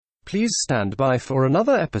Please stand by for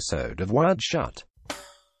another episode of Wired Shut.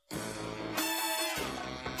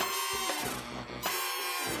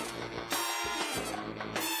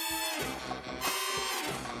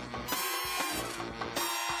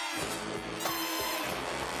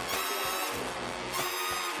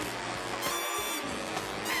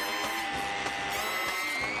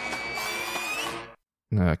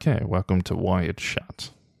 Okay, welcome to Wired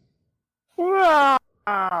Shut.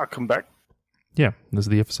 Come back. Yeah, this is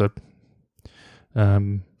the episode.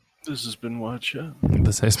 This has been Wired Shut.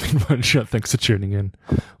 This has been Wired Shut. Thanks for tuning in.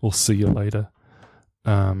 We'll see you later.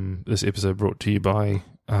 This episode brought to you by...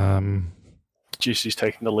 Jesse's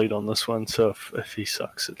taking the lead on this one, so if he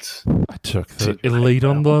sucks, it's... I took the lead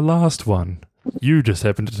on the last one. You just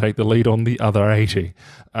happened to take the lead on the other 80.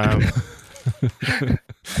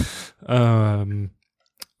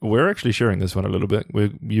 We're actually sharing this one a little bit.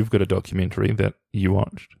 You've got a documentary that you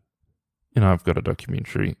watched, and I've got a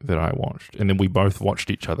documentary that I watched, and then we both watched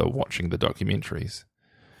each other watching the documentaries.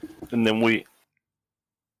 And then we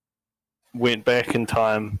went back in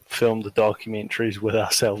time, filmed the documentaries with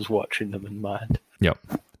ourselves watching them in mind. Yep.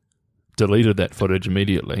 Deleted that footage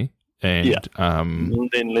immediately, and and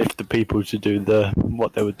then left the people to do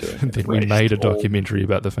what they were doing. And then we made a documentary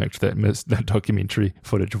about the fact that that documentary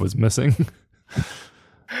footage was missing.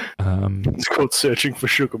 It's called Searching for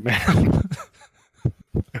Sugar Man.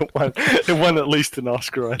 It won at least an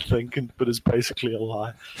Oscar, I think, but it's basically a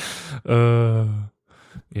lie.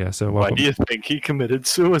 Yeah, so why do you think he committed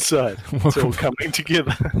suicide? It's all coming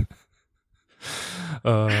together.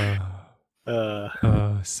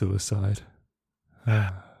 Suicide.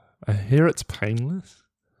 I hear it's painless.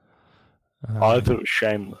 I thought it was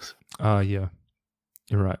shameless. Yeah.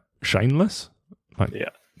 You're right. Shameless? Yeah.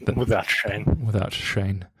 Without Shane. Without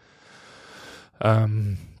Shane.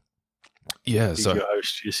 Yeah, He's so... your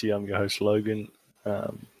host, Jesse. I'm your host, Logan.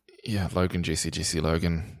 Logan, Jesse,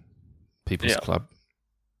 Logan. People's Club.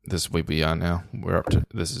 This is where we are now. We're up to...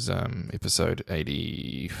 This is episode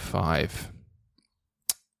 85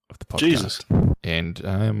 of the podcast. Jesus.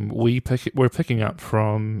 And we're picking up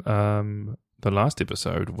from the last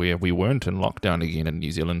episode where we weren't in lockdown again in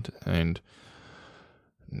New Zealand, and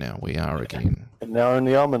now we are again. And now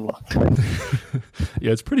only I'm in lockdown.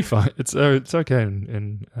 Yeah, it's pretty fine. It's okay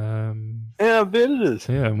in I bet it is.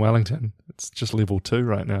 Yeah, in Wellington. It's just level 2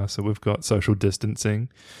 right now, so we've got social distancing,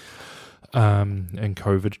 and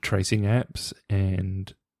COVID tracing apps,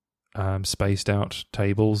 and spaced out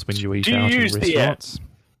tables when you eat out in restaurants.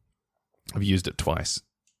 I've used it twice.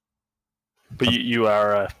 But you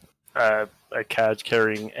are a card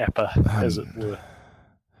carrying apper, as it were.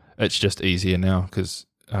 It's just easier now because.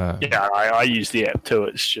 I use the app too.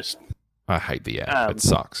 It's just... I hate the app. It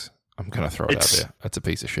sucks. I'm going to throw it out there. It's a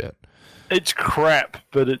piece of shit. It's crap,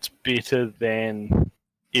 but it's better than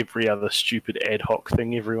every other stupid ad hoc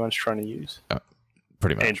thing everyone's trying to use.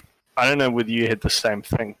 Pretty much. And I don't know whether you had the same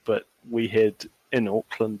thing, but we had in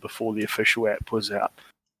Auckland before the official app was out.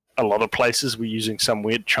 A lot of places were using some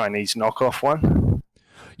weird Chinese knockoff one.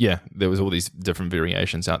 Yeah, there was all these different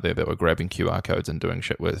variations out there that were grabbing QR codes and doing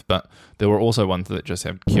shit with, but there were also ones that just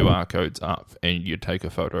had QR codes up, and you'd take a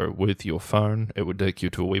photo with your phone, it would take you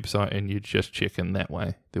to a website, and you'd just check in that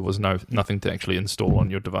way. There was nothing to actually install on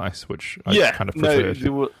your device, which I kind of preferred.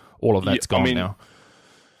 All of that's gone now.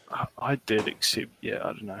 I did, except, I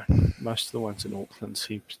don't know, most of the ones in Auckland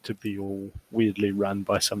seem to be all weirdly run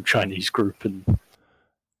by some Chinese group, and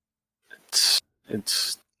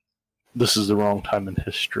it's this is the wrong time in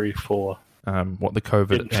history for what the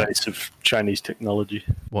COVID in face of Chinese technology.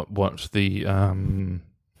 What the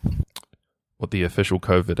official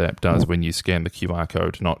COVID app does when you scan the QR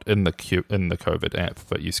code, not in the COVID app,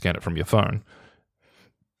 but you scan it from your phone,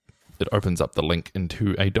 it opens up the link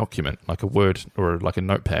into a document, like a Word or like a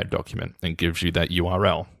Notepad document, and gives you that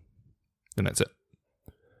URL, and that's it.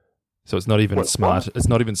 So it's not even smart. It's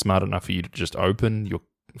not even smart enough for you to just open your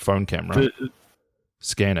phone camera.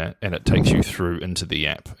 Scan it, and it takes you through into the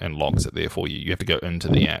app and logs it there for you. You have to go into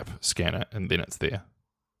the app, scan it, and then it's there.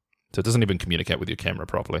 So it doesn't even communicate with your camera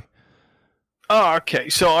properly. Oh, okay.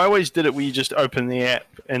 So I always did it where you just open the app,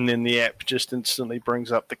 and then the app just instantly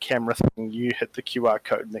brings up the camera thing. You hit the QR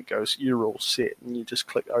code, and it goes, you're all set, and you just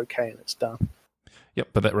click OK, and it's done. Yep,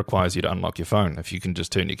 but that requires you to unlock your phone. If you can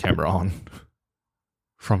just turn your camera on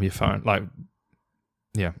from your phone,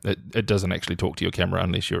 it doesn't actually talk to your camera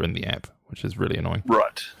unless you're in the app, which is really annoying.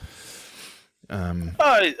 Right. I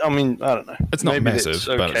mean, I don't know. It's not maybe massive,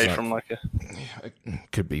 but it's from it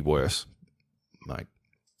could be worse. The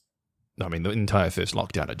entire first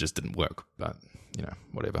lockdown, it just didn't work, but,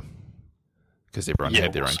 whatever. Because everyone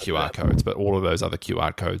had their own QR codes, but all of those other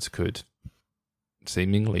QR codes could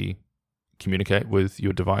seemingly communicate with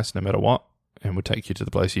your device no matter what, and would take you to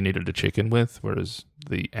the place you needed to check in with, whereas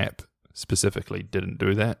the app specifically didn't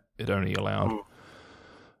do that. It only allowed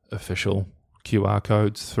official QR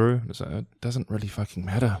codes through. So it doesn't really fucking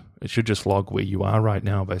matter. It should just log where you are right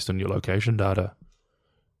now based on your location data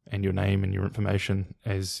and your name and your information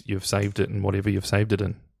as you've saved it and whatever you've saved it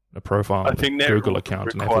in. A profile, I think a that Google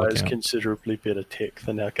account, an Apple requires account. considerably better tech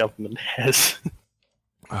than our government has.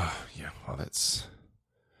 Oh, yeah, well, that's...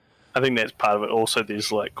 I think that's part of it. Also,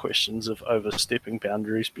 there's like questions of overstepping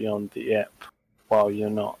boundaries beyond the app while you're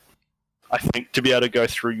not. I think to be able to go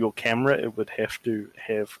through your camera, it would have to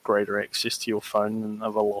have greater access to your phone than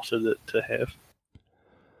I've allotted it to have.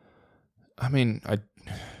 I mean,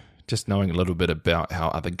 just knowing a little bit about how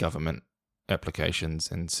other government applications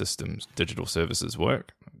and systems, digital services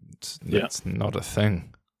work, it's not a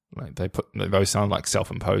thing. Like those sound like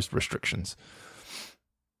self-imposed restrictions.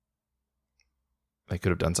 They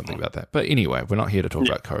could have done something about that. But anyway, we're not here to talk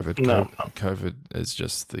about COVID. No. COVID is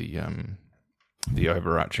just the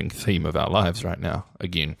overarching theme of our lives right now.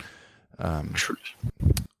 Again, True.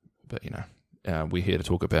 but we're here to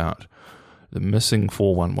talk about the Missing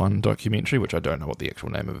 411 documentary, which I don't know what the actual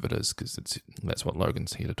name of it is because that's what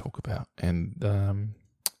Logan's here to talk about. And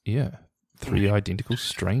Three Identical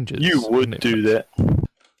Strangers. You would do that.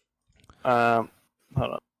 Hold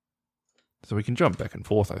on. So we can jump back and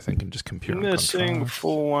forth, I think, and just compare and Missing contrast.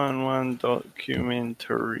 411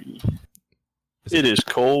 documentary. It is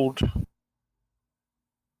called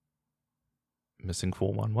Missing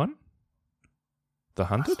 411? The I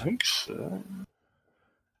Hunted? think so.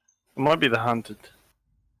 It might be The Hunted.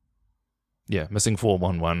 Yeah, Missing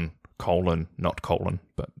 411, not colon,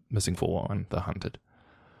 but Missing 411, The Hunted.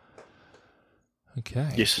 Okay.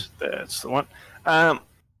 Yes, that's the one.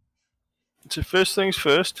 So first things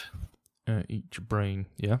first. Eat your brain,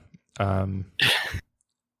 yeah.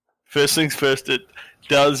 First things first, it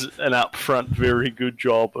does an upfront very good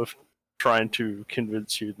job of trying to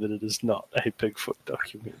convince you that it is not a Bigfoot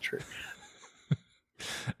documentary.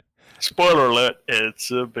 Spoiler alert,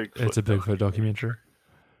 it's a Bigfoot. It's a Bigfoot documentary.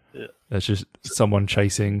 Yeah. It's just someone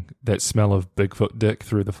chasing that smell of Bigfoot dick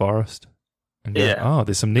through the forest. And going, Yeah.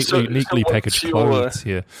 there's some So neatly what's packaged your- clothes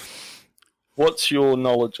here. What's your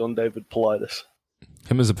knowledge on David Paulides?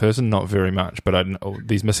 Him as a person, not very much, but I know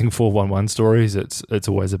these Missing 411 stories, it's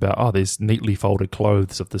always about, there's neatly folded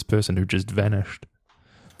clothes of this person who just vanished.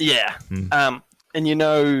 Yeah. Mm. And you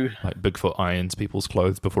know, Like Bigfoot irons people's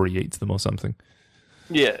clothes before he eats them or something.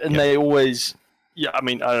 yeah, and Yeah. they always, I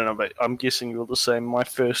mean, I don't know, but I'm guessing you're the same. My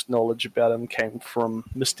first knowledge about him came from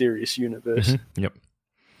Mysterious Universe. Yep.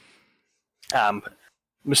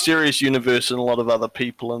 Mysterious Universe and a lot of other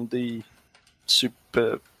people in the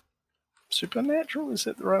supernatural, is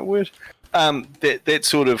that the right word? That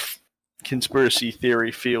sort of conspiracy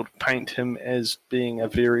theory field paint him as being a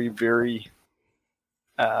very, very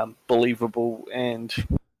believable and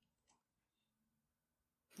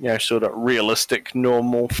sort of realistic,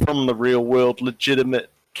 normal, from the real world, legitimate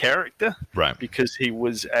character, Right. because he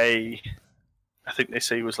was I think they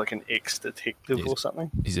say he was like an ex-detective Yes. or something.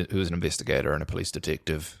 He was an investigator and a police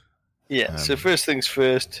detective. Yeah, so first things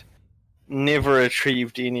first, never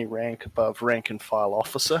achieved any rank above rank and file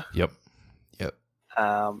officer. Yep.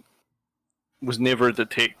 Was never a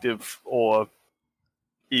detective or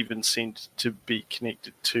even seemed to be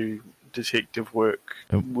connected to detective work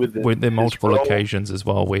within Were there his multiple role. occasions as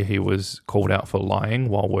well where he was called out for lying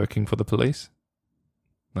while working for the police?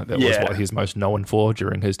 Like that was Yeah. what he's most known for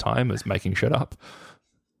during his time, is making shit up.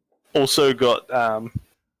 Also got,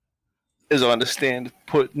 as I understand,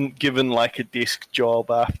 given like a desk job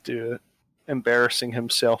after embarrassing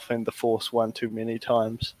himself and the Force one too many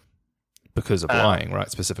times. Because of lying, right?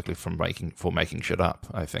 Specifically for making shit up,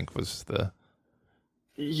 I think was the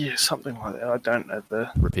Yeah, something like that. I don't know the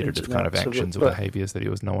repetitive ins and kind of outs actions it, or but, behaviors that he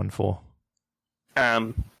was known for.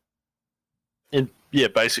 And yeah,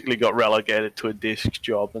 basically got relegated to a desk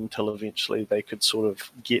job until eventually they could sort of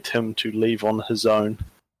get him to leave on his own,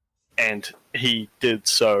 and he did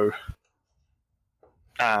so.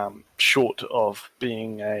 Short of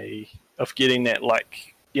getting that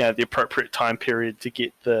the appropriate time period to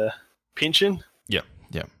get the pension. Yeah.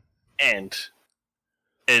 And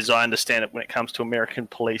as I understand it, when it comes to American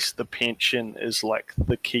police, the pension is like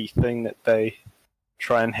the key thing that they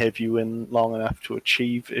try and have you in long enough to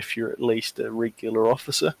achieve if you're at least a regular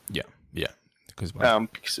officer. Yeah. Because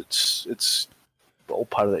Because it's all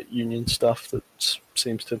part of that union stuff that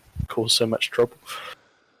seems to cause so much trouble.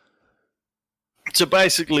 So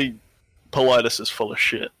basically, Paulides is full of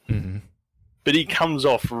shit. mm-hmm. But he comes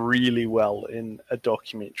off really well in a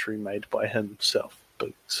documentary made by himself.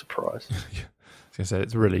 Big surprise. I say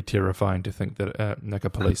it's really terrifying to think that like a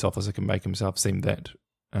police officer can make himself seem that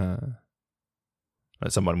like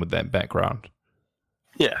someone with that background.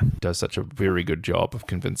 Yeah. Does such a very good job of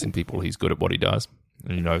convincing people he's good at what he does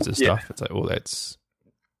and he knows his stuff. It's like, oh, that's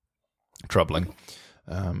troubling.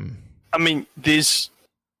 I mean,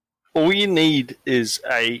 all you need is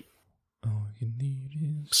a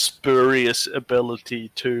spurious ability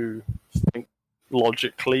to think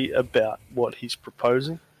logically about what he's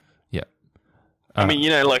proposing. Yeah. I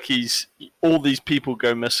mean, like all these people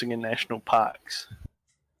go missing in national parks.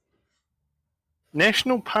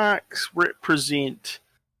 National parks represent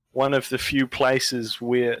one of the few places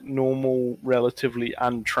where normal, relatively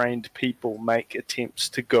untrained people make attempts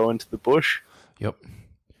to go into the bush. Yep.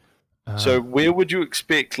 So where would you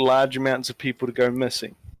expect large amounts of people to go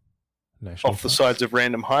missing? Off the sides of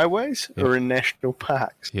random highways or in national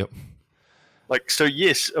parks? Yep. Like, so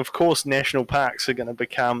yes, of course, national parks are going to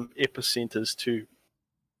become epicenters to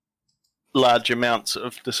large amounts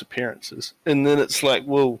of disappearances. And then it's like,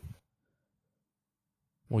 well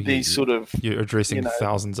these sort of... You're addressing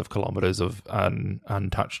thousands of kilometers of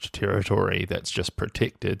untouched territory that's just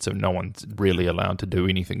protected, so no one's really allowed to do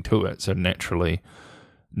anything to it. So naturally,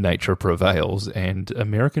 nature prevails, and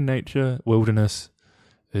American nature, wilderness,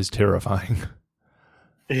 is terrifying.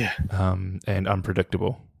 Yeah. And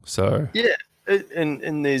unpredictable. So... Yeah,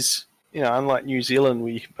 and there's, unlike New Zealand,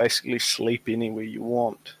 where you can basically sleep anywhere you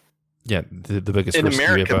want. Yeah, the biggest in risk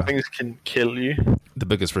America, you ever, things can kill you. The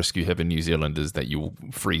biggest risk you have in New Zealand is that you'll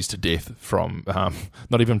freeze to death from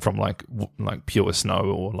not even from like pure snow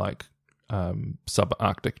or like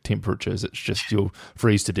subarctic temperatures. It's just you'll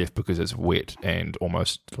freeze to death because it's wet and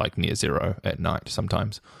almost like near zero at night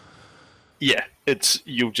sometimes. Yeah,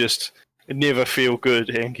 you'll just never feel good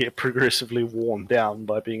and get progressively worn down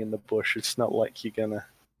by being in the bush. It's not like you're gonna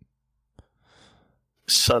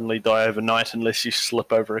suddenly die overnight unless you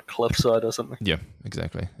slip over a cliffside or something. Yeah,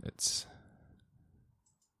 exactly. It's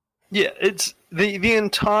the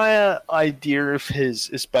entire idea of his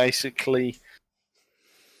is basically,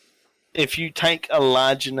 if you take a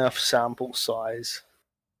large enough sample size,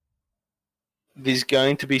 there's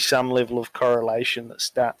going to be some level of correlation that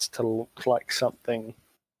starts to look like something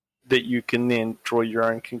that you can then draw your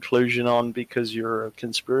own conclusion on because you're a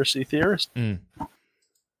conspiracy theorist.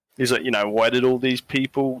 He's like, why did all these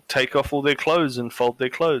people take off all their clothes and fold their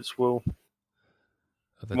clothes? Well,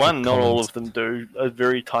 one, not all of them do. A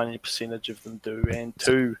very tiny percentage of them do. And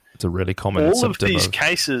two, it's a really common all symptom of these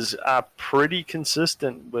cases are pretty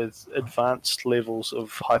consistent with advanced levels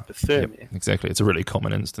of hypothermia. Yep, exactly. It's a really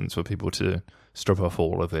common instance for people to strip off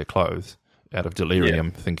all of their clothes out of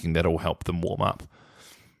delirium, thinking that'll help them warm up.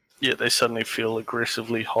 Yeah, they suddenly feel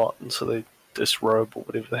aggressively hot, and so they disrobe or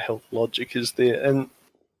whatever the hell logic is there. And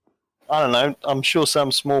I don't know, I'm sure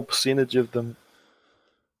some small percentage of them,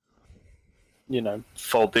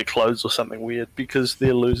 fold their clothes or something weird because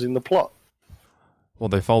they're losing the plot. Well,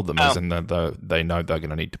 they fold them as in they know they're going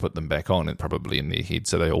to need to put them back on, and probably in their head,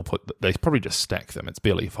 so they probably just stack them. It's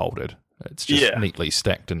barely folded. It's just neatly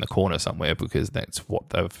stacked in the corner somewhere because that's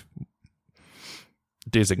what they've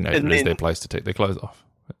designated as their place to take their clothes off.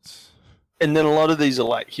 And then a lot of these are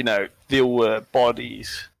like, there were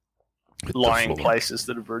bodies lying places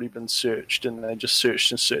that have already been searched, and they just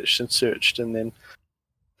searched and searched and searched, and then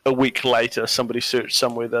a week later somebody searched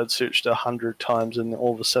somewhere they'd searched 100 times, and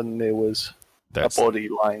all of a sudden there was a body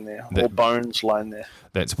lying there, or bones lying there.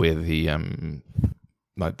 That's where the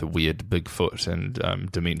like the weird Bigfoot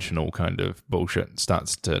and dimensional kind of bullshit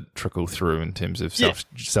starts to trickle through in terms of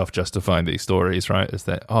self-justifying these stories, right? Is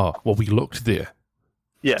that, we looked there.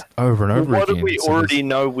 Yeah. Over and over again. What do we already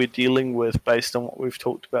know we're dealing with based on what we've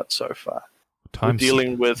talked about so far? We're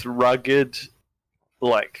dealing with rugged,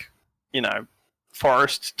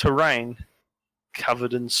 forest terrain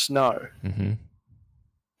covered in snow. Mm-hmm.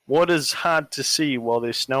 What is hard to see while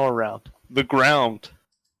there's snow around? The ground.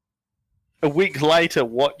 A week later,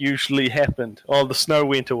 what usually happened? Oh, the snow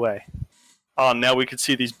went away. Oh, now we could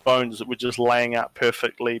see these bones that were just laying out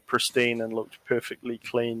perfectly pristine and looked perfectly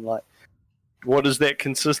clean. What is that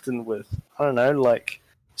consistent with? I don't know,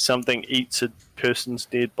 something eats a person's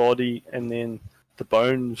dead body and then the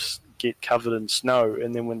bones get covered in snow,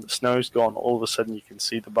 and then when the snow's gone, all of a sudden you can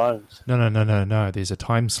see the bones. No. There's a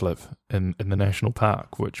time slip in the national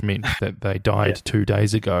park, which meant that they died 2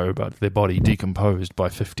 days ago, but their body decomposed by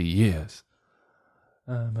 50 years.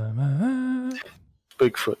 Bigfoot.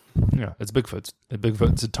 Yeah, it's Bigfoot.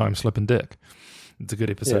 Bigfoot's a time slipping dick. It's a good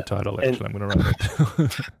episode title, actually. I'm going to write it.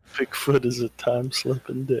 Bigfoot is a time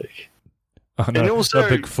slipping dick. Oh, no, and also,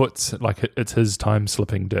 Bigfoot's it's his time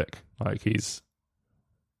slipping dick. He's.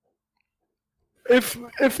 If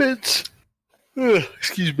it's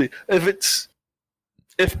excuse me. If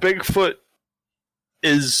Bigfoot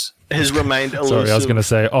has remained elusive. Sorry, I was going to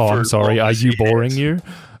say, for I'm as sorry, long are as you he boring has. you?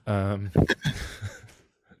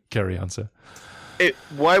 Carry on, sir.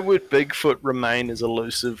 Why would Bigfoot remain as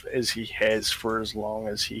elusive as he has for as long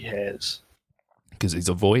as he has? Because he's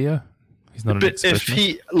a voyeur. He's not an But if exhibitionist.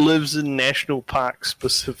 he lives in national parks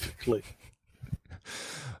specifically,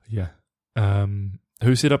 Yeah.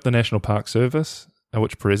 Who set up the National Park Service?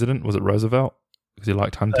 Which president? Was it Roosevelt? Because he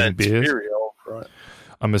liked hunting it's bears. very old, right?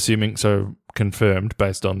 I'm assuming, so confirmed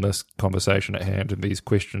based on this conversation at hand and these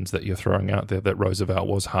questions that you're throwing out there, that Roosevelt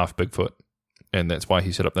was half Bigfoot. And that's why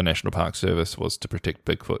he set up the National Park Service, was to protect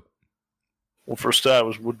Bigfoot. Well, for a start, it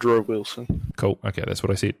was Woodrow Wilson. Cool. Okay, that's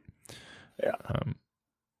what I said. Yeah.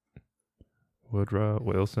 Woodrow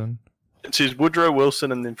Wilson. It says Woodrow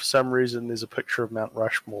Wilson, and then for some reason, there's a picture of Mount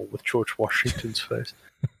Rushmore with George Washington's face.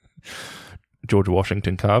 George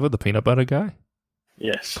Washington Carver, the peanut butter guy?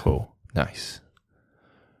 Yes. Cool. Nice.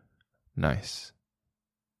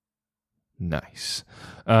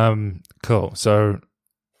 Cool. So,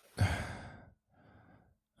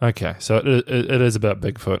 okay. So it is about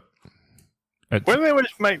Bigfoot. When they always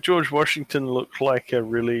make George Washington look like a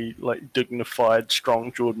really dignified,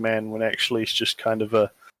 strong-jawed man, when actually he's just kind of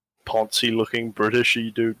a poncy-looking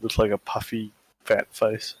Britishy dude with like a puffy, fat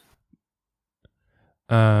face.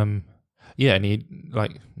 Yeah, and he I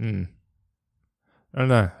don't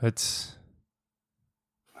know.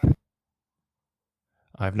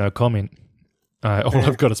 I have no comment. All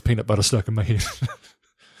I've got is peanut butter stuck in my head.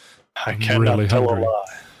 I I'm cannot really tell hungry.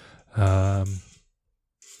 a lie.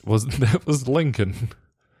 That was Lincoln?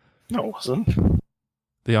 No, it wasn't.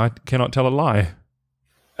 I cannot tell a lie.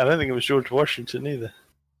 I don't think it was George Washington either.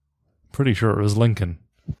 Pretty sure it was Lincoln.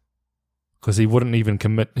 Because he wouldn't even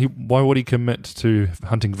commit. Why would he commit to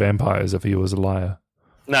hunting vampires if he was a liar?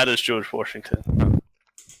 No, it is George Washington.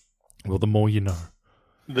 Well, the more you know.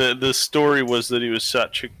 The story was that he was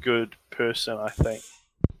such a good person, I think,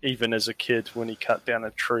 even as a kid when he cut down a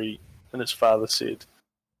tree, and his father said,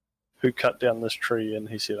 "Who cut down this tree?" And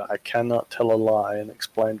he said, "I cannot tell a lie," and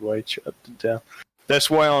explained why he chopped it down. That's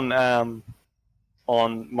why on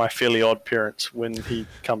My Fairly Odd Parents, when he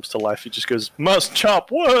comes to life, he just goes, "Must chop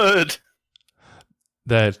wood."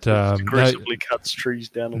 That Aggressively cuts trees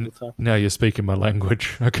down all the time. now you're speaking my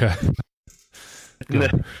language. Okay.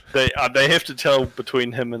 They have to tell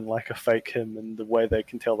between him and like a fake him, and the way they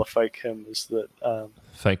can tell the fake him is that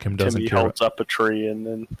Fake him doesn't Timmy care. holds up a tree, and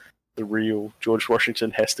then the real George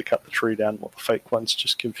Washington has to cut the tree down while the fake one's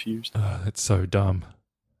just confused. Oh, it's so dumb.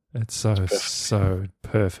 It's so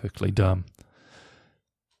perfectly dumb.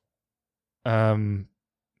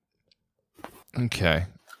 Okay.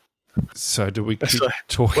 So do we keep So,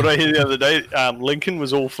 talking? What I heard the other day, Lincoln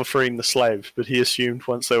was all for freeing the slaves, but he assumed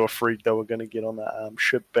once they were freed, they were going to get on a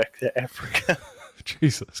ship back to Africa.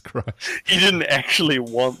 Jesus Christ. He didn't actually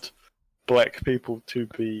want black people to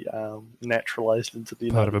be naturalized into the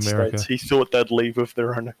Part of United America. States. He thought they'd leave of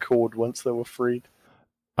their own accord once they were freed.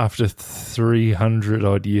 After 300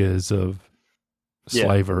 odd years of Yeah.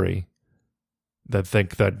 slavery, they'd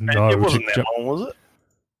think they'd And know it wasn't to that long, was it?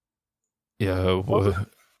 Yeah, Was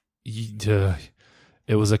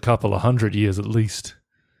it was a couple of 100 years at least.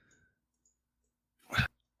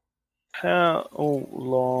 How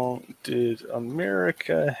long did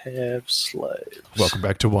America have slaves? Welcome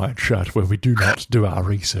back to Wired Shut, where we do not do our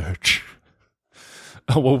research.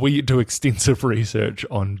 Well, we do extensive research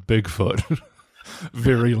on Bigfoot.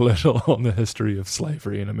 Very little on the history of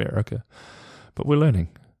slavery in America. But we're learning.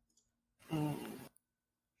 How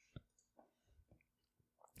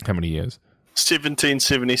many years?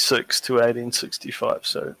 1776 to 1865,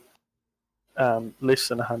 so less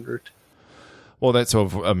than 100. Well, that's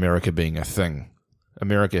of America being a thing.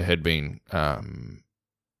 America had been... the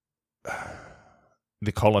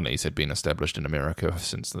colonies had been established in America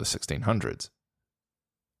since the 1600s.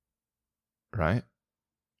 Right?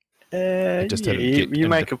 Just had to get You into-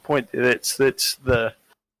 make a point there. That's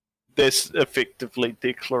effectively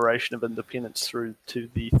Declaration of Independence through to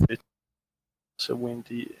the... So when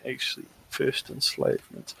do you actually... First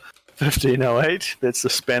enslavement, 1508. That's the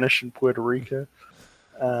Spanish in Puerto Rico.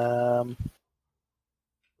 Was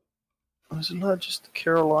it not just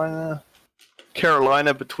Carolina?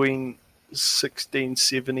 Carolina between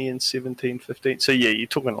 1670 and 1715. So yeah, you're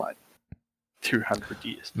talking like 200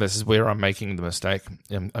 years. This is where I'm making the mistake.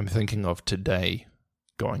 I'm thinking of today,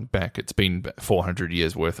 going back. It's been 400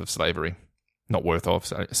 years worth of slavery. Not worth of,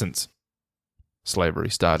 since slavery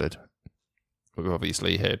started. We've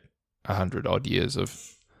obviously had 100 odd years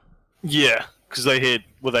of... Yeah, because there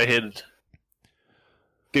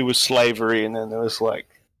was slavery, and then there was like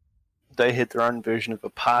they had their own version of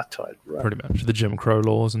apartheid, right? Pretty much. The Jim Crow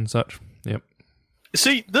laws and such. Yep.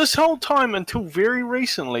 See, this whole time until very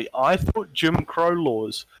recently, I thought Jim Crow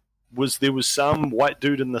laws there was some white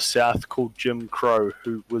dude in the South called Jim Crow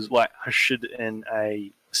who was like ushered in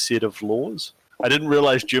a set of laws. I didn't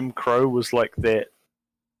realize Jim Crow was like that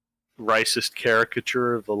racist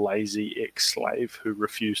caricature of a lazy ex-slave who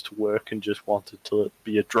refused to work and just wanted to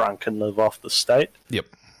be a drunk and live off the state. Yep.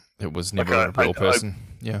 It was never a real person.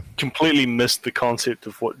 Yeah. Completely missed the concept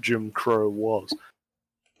of what Jim Crow was.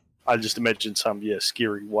 I just imagined some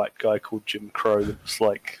scary white guy called Jim Crow that was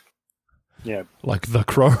like, like the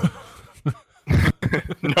Crow.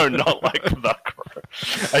 No, not like the Crow.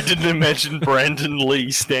 I didn't imagine Brandon Lee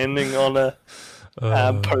standing on a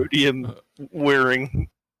podium wearing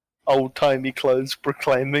old-timey clothes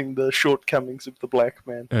proclaiming the shortcomings of the black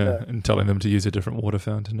man. And telling them to use a different water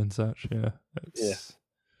fountain and such. Yeah.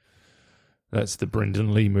 That's the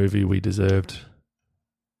Brendan Lee movie we deserved.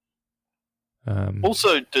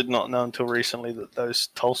 Also did not know until recently that those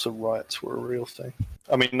Tulsa riots were a real thing.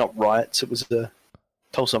 I mean, not riots, it was a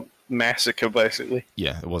Tulsa massacre, basically.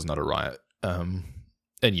 Yeah, it was not a riot. And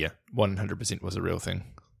 100% was a real thing.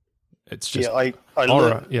 It's just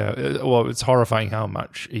horror. It's horrifying how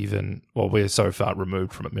much we're so far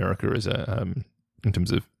removed from America as in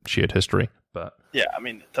terms of shared history. But I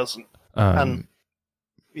mean, it doesn't. Our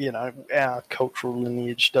cultural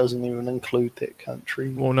lineage doesn't even include that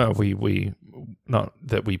country. Well, no, we not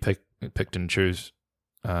that we picked and chose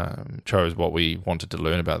what we wanted to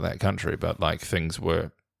learn about that country, but like things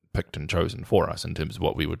were picked and chosen for us in terms of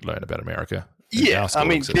what we would learn about America. Yeah, I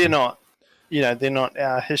mean, they're not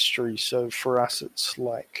our history. So for us, it's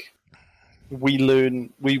like we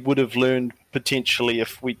would have learned potentially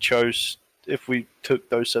if we took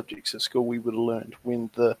those subjects at school, we would have learned when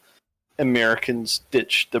the Americans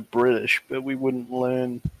ditched the British, but we wouldn't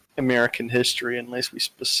learn American history unless we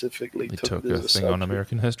specifically took it as a thing on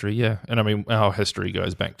American history. Yeah, and I mean our history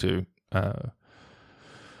goes back to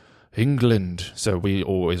England, so we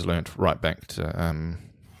always learnt right back to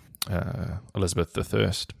Elizabeth the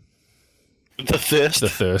Thirst. The thirst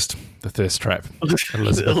trap.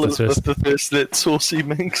 Elizabeth the Thirst, that saucy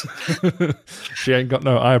minx. She ain't got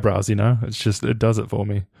no eyebrows, it's just it does it for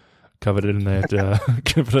me. Covered in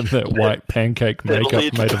that white pancake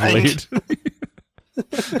makeup made of lead.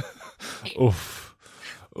 Oof.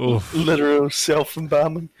 Literal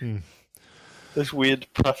self-embalming. This weird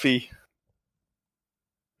puffy.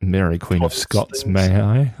 Mary Queen of Scots, may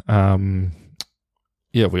I?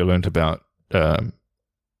 We learnt about the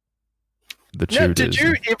Tudors. Did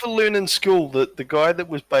you ever learn in school that the guy that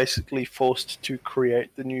was basically forced to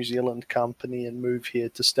create the New Zealand Company and move here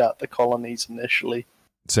to start the colonies initially?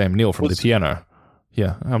 Sam Neill from the piano.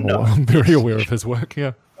 Yeah, I'm very aware of his work,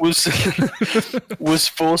 yeah. Was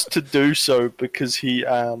forced to do so because he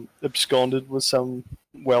absconded with some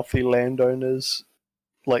wealthy landowner's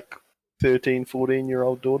 13,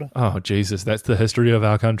 14-year-old daughter. Oh, Jesus, that's the history of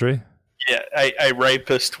our country? Yeah, a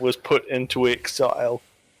rapist was put into exile,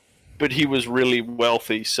 but he was really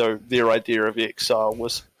wealthy, so their idea of exile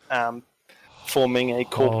was forming a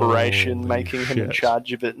corporation, making him in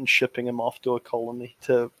charge of it, and shipping him off to a colony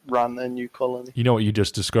to run a new colony. You know what you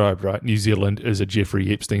just described, right? New Zealand is a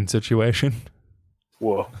Jeffrey Epstein situation.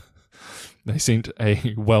 Whoa. They sent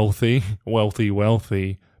a wealthy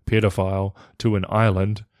pedophile to an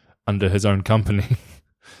island under his own company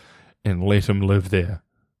and let him live there.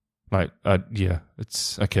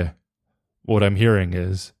 It's okay. What I'm hearing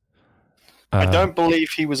is I don't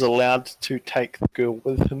believe he was allowed to take the girl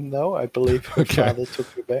with him, though. I believe her father took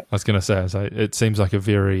her back. I was going to say, it seems like a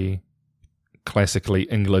very classically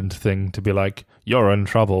England thing to be like, you're in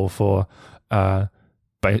trouble for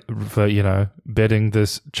bedding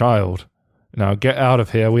this child. Now get out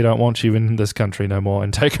of here. We don't want you in this country no more,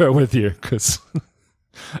 and take her with you, because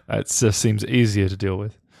it just seems easier to deal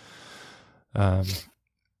with. As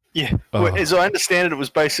I understand it, it was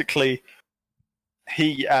basically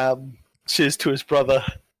he says to his brother,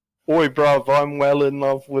 "Oi, bruv, I'm well in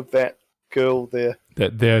love with that girl there."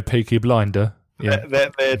 That there, Peaky Blinder. Yeah.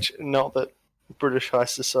 Not that British high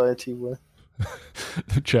society were.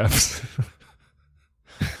 The chaps.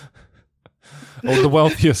 Well, the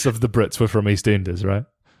wealthiest of the Brits were from EastEnders, right?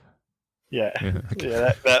 Yeah.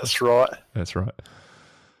 That's right. That's right.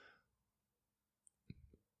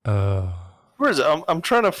 Where is it? I'm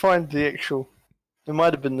trying to find the actual... It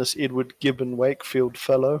might have been this Edward Gibbon Wakefield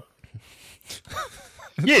fellow.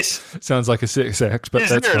 Yes. Sounds like a sex act, but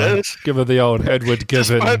that's fine. It is. Give her the old Edward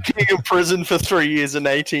Gibbon. Despite being in prison for 3 years in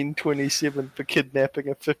 1827 for kidnapping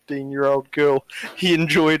a 15-year-old girl, he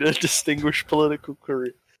enjoyed a distinguished political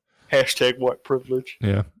career. # white privilege.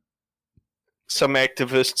 Yeah. some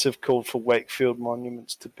activists have called for Wakefield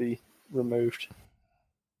monuments to be removed.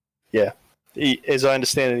 Yeah. As I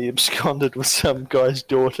understand it, he absconded with some guy's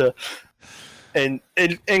daughter, and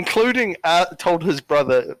including told his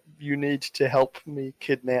brother, "You need to help me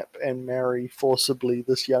kidnap and marry forcibly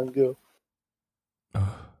this young girl."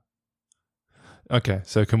 Okay,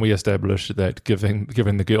 so can we establish that giving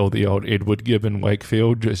the girl the old Edward Gibbon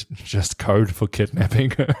Wakefield just code for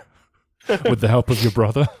kidnapping her with the help of your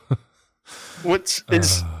brother?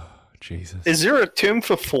 Jesus. Is there a term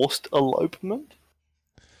for forced elopement?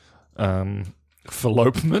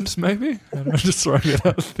 Philopement, maybe? I don't know, just throwing it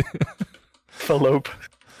out there. Philope.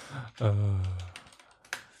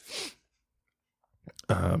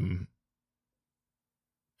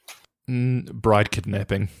 Bride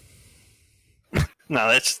kidnapping. No,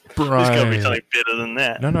 there's got to be something better than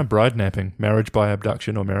that. No, bride napping. Marriage by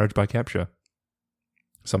abduction or marriage by capture.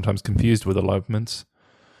 Sometimes confused with elopements.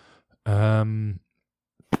 Yeah,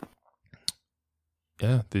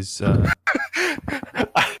 there's...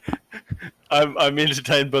 I'm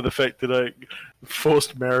entertained by the fact that I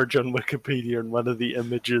forced marriage on Wikipedia, and one of the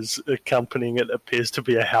images accompanying it appears to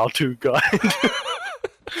be a how-to guide.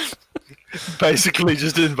 Basically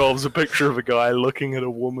just involves a picture of a guy looking at a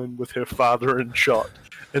woman with her father in shot,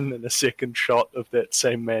 and then a second shot of that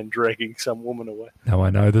same man dragging some woman away. Now I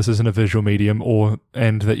know this isn't a visual medium,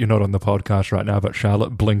 and that you're not on the podcast right now, but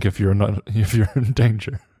Charlotte, blink if you're in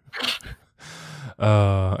danger.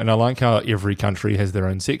 And I like how every country has their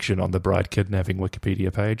own section on the bride kidnapping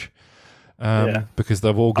Wikipedia page. Because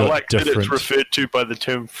they've all got different... that it's referred to by the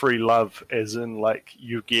term free love, as in, like,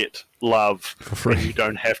 you get love for free. And you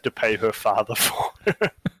don't have to pay her father for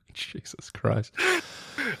it. Jesus Christ.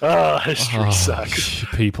 History sucks.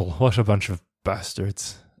 People, what a bunch of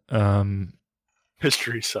bastards.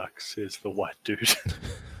 History sucks, says the white dude.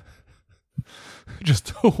 Just,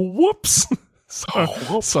 whoops.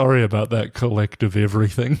 Sorry about that collective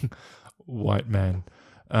everything. White man.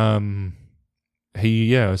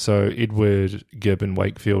 So Edward Gibbon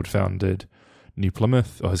Wakefield founded New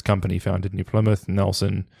Plymouth, or his company founded New Plymouth,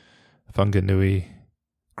 Nelson, Whanganui,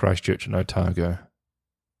 Christchurch, and Otago.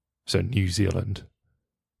 So New Zealand.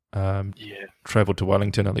 Travelled to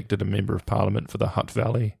Wellington, elected a member of Parliament for the Hutt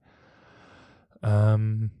Valley.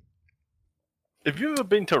 Have you ever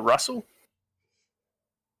been to Russell?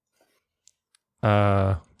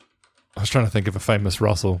 I was trying to think of a famous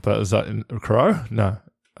Russell, but is that in Crow? No.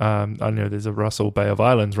 I know there's a Russell, Bay of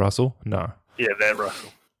Islands Russell. No. Yeah, that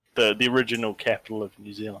Russell. The original capital of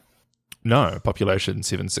New Zealand. No, population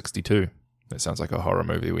 762. That sounds like a horror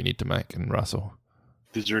movie we need to make in Russell.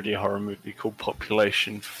 There's already a horror movie called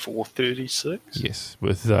Population 436? Yes,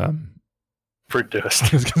 with... Fred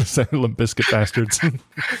Durst. I was going to say Limp Bizkit bastards.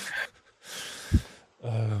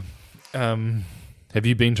 Have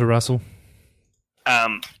you been to Russell?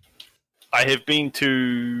 I have been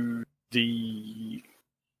to the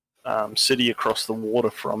city across the water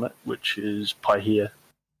from it, which is Paihia.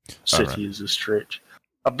 City is a stretch.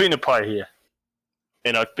 I've been to Paihia,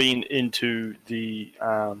 and I've been into the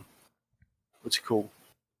what's it called?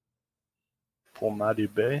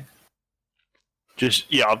 Portmadu Bay.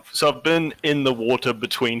 So I've been in the water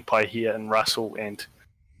between Paihia and Russell, and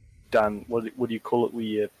done what do you call it?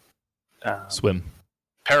 We swim,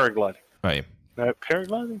 paragliding. Oh, yeah. No,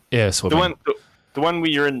 paragliding. Yeah, swimming. The one where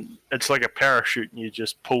you're in, it's like a parachute and you're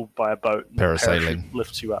just pulled by a boat. And parasailing.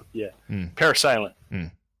 Lifts you up, yeah. Parasailing.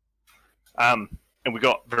 And we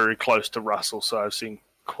got very close to Russell, so I've seen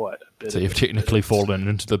quite a bit. So you've technically fallen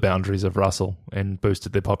into the boundaries of Russell and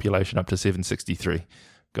boosted their population up to 763.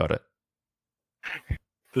 Got it.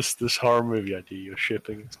 This horror movie idea you're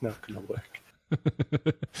shipping, it's not going to work.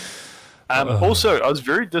 Also, I was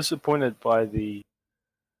very disappointed by the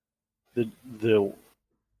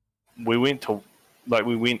we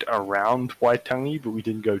went around Waitangi, but we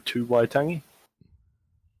didn't go to Waitangi.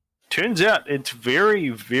 Turns out it's very,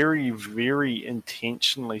 very, very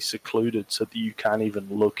intentionally secluded so that you can't even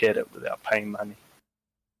look at it without paying money.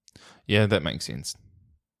 Yeah, that makes sense.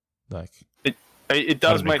 Like it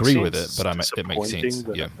does make sense. I don't agree with it, but it makes sense.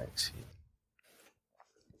 Yeah. It makes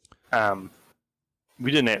sense.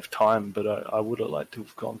 We didn't have time, but I would have liked to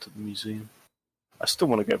have gone to the museum. I still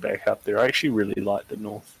want to go back up there. I actually really like the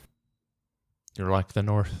north. You like the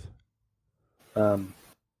north? I'm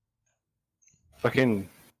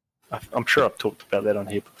sure I've talked about that on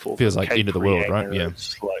here before. Feels like end of the world, right? Yeah.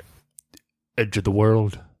 It's like edge of the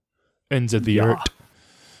world, ends of the earth.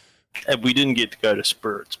 And we didn't get to go to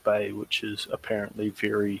Spirits Bay, which is apparently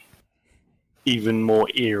even more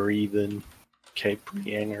eerie than Cape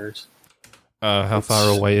Reinga is. How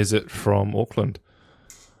far away is it from Auckland?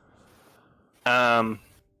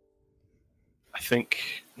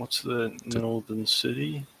 think, what's the northern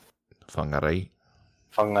city? Whangarei.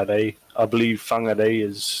 Whangarei. I believe Whangarei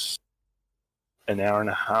is an hour and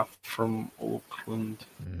a half from Auckland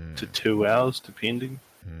to 2 hours, depending.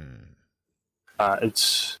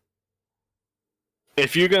 It's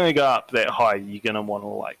if you're going to go up that high, you're going to want to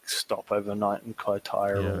like stop overnight in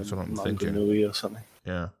Kaitaia or Manganui or something.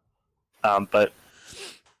 Yeah. But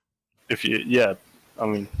if you, I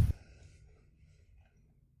mean,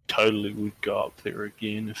 totally would go up there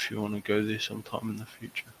again if you want to go there sometime in the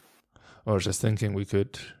future. I was just thinking we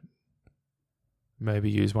could maybe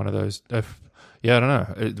use one of those. I don't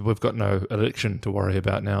know. We've got no election to worry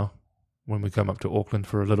about now when we come up to Auckland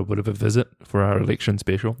for a little bit of a visit for our election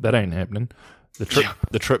special. That ain't happening.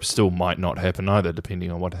 The trip still might not happen either,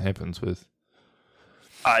 depending on what happens with.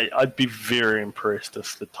 I'd be very impressed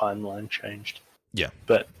if the timeline changed. Yeah.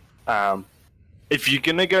 But if you're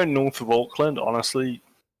going to go north of Auckland, honestly,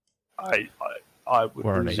 I would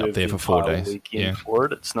we're only reserve up there the for 4 entire days. weekend for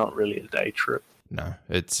it. It's not really a day trip. No,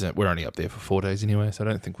 it's we're only up there for 4 days anyway, so I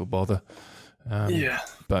don't think we'll bother.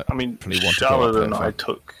 But I mean, want to go up Charlotte that and far. I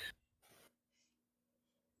took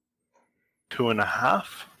 2.5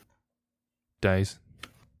 days.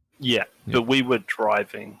 Yeah, but we were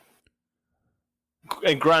driving.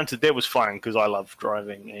 And granted, that was fine because I love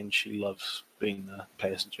driving and she loves being the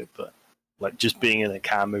passenger. But like just being in a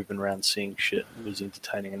car, moving around, seeing shit was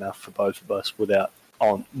entertaining enough for both of us with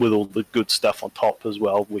all the good stuff on top as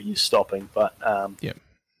well, where you're stopping. But yeah,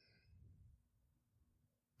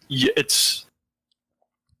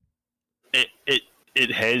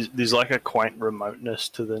 it has. There's like a quaint remoteness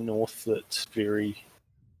to the north that's very.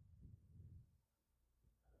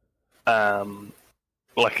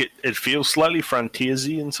 Like it feels slightly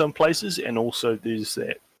frontiersy in some places, and also there's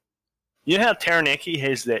that. You know how Taranaki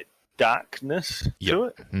has that darkness to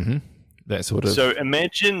it. Mm-hmm. That sort of. So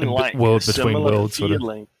imagine like world a between similar worlds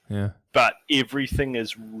feeling, yeah. But everything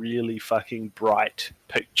is really fucking bright,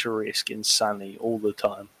 picturesque, and sunny all the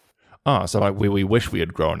time. Oh, so like we wish we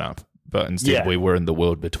had grown up, but instead we were in the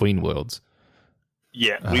world between worlds.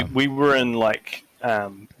 Yeah, we were in like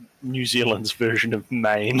New Zealand's version of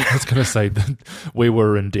Maine. I was going to say that we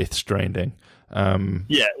were in Death Stranding.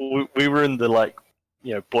 Yeah, we were in the like,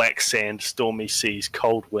 black sand, stormy seas,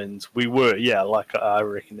 cold winds. We were, like I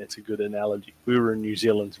reckon that's a good analogy. We were in New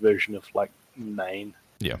Zealand's version of like Maine.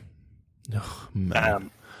 Yeah. Oh,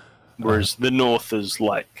 Maine. Whereas the north is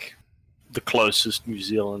like the closest New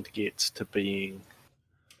Zealand gets to being.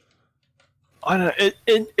 I don't know.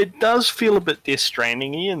 It does feel a bit Death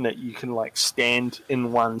Stranding-y in that you can like stand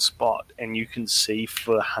in one spot and you can see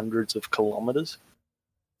for hundreds of kilometers.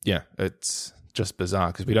 Yeah, it's just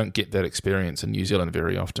bizarre because we don't get that experience in New Zealand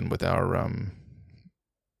very often with our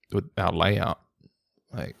layout.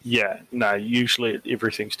 Like, usually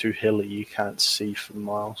everything's too hilly. You can't see for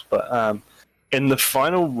miles. But in the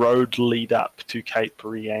final road lead up to Cape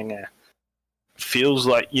Reinga, feels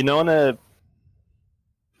like in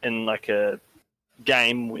like a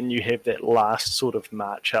game when you have that last sort of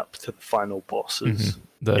march up to the final bosses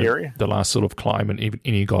area, the last sort of climb in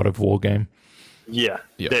any God of War game. Yeah,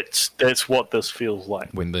 that's what this feels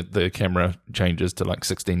like when the camera changes to like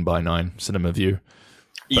 16:9 cinema view.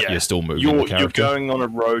 But you're still moving. You're going on a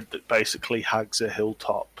road that basically hugs a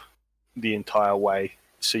hilltop the entire way,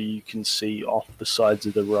 so you can see off the sides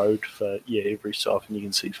of the road for every so often you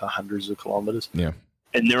can see for hundreds of kilometers. Yeah,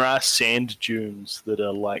 and there are sand dunes that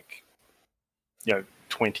are like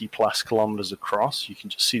 20 plus kilometers across. You can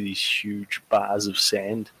just see these huge bars of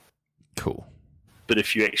sand. Cool. But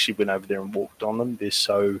if you actually went over there and walked on them, they're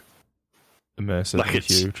so immersive, like and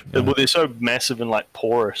huge. Well, they're so massive and like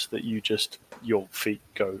porous that your feet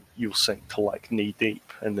you'll sink to like knee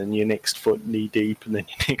deep, and then your next foot knee deep, and then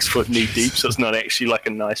your next foot knee deep. So it's not actually like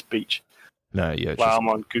a nice beach. No, yeah. Well, I'm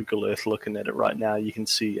on Google Earth looking at it right now. You can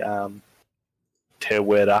see Te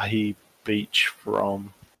Werahi Beach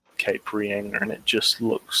from Cape Reinga, and it just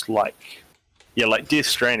looks like Death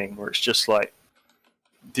Stranding, where it's just like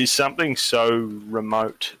there's something so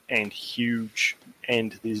remote and huge,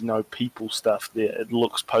 and there's no people stuff there. It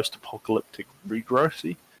looks post-apocalyptic,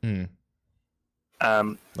 regrowthy.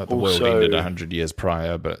 Like the world ended 100 years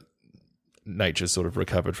prior, but nature sort of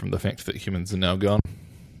recovered from the fact that humans are now gone.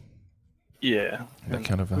 Yeah, that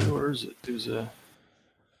kind of. Where is it? There's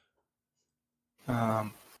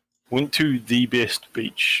went to the best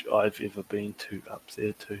beach I've ever been to up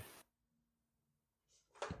there too.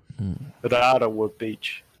 Rarawa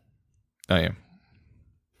Beach. Oh yeah.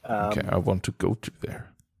 Okay, I want to go to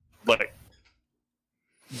there. Like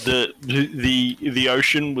the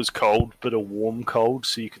ocean was cold, but a warm cold,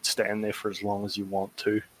 so you could stand there for as long as you want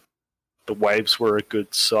to. The waves were a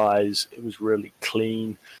good size. It was really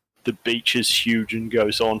clean. The beach is huge and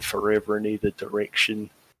goes on forever in either direction.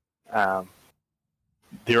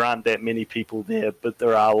 There aren't that many people there, but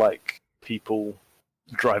there are like people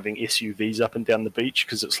driving SUVs up and down the beach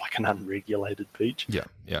because it's like an unregulated beach. Yeah.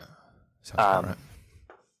 Sounds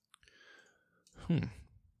right.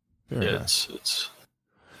 Very nice. It's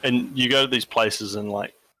and you go to these places and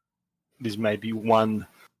like there's maybe one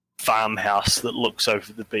farmhouse that looks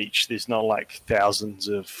over the beach. There's not like thousands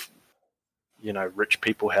of, rich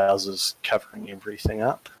people houses covering everything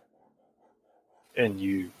up. And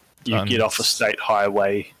you get off a state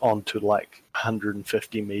highway onto like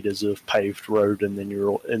 150 meters of paved road, and then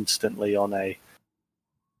you're instantly on a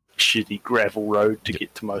shitty gravel road to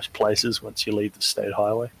get to most places once you leave the state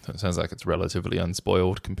highway. So it sounds like it's relatively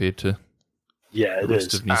unspoiled compared to the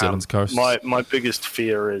rest of New Zealand's coast. My biggest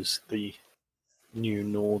fear is the new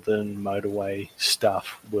northern motorway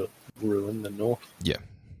stuff will ruin the north. Yeah.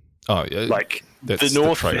 Oh, yeah. Like, that's the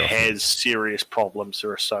north trade-off. has serious problems.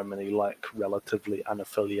 There are so many, like, relatively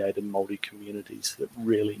unaffiliated multi-communities that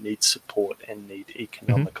really need support and need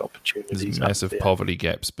economic opportunities. There's massive poverty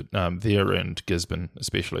gaps, but there and Gisborne,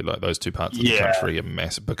 especially, like those two parts of the country are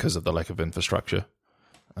massive because of the lack of infrastructure.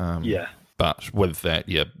 But with that,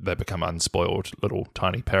 they become unspoiled little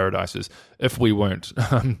tiny paradises. If we weren't,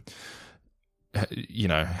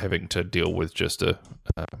 having to deal with just a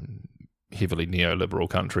heavily neoliberal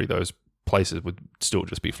country, those places would still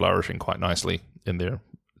just be flourishing quite nicely in their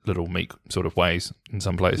little meek sort of ways in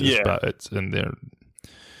some places. Yeah. But it's in their,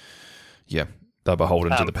 they're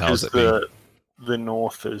beholden to the powers that be. The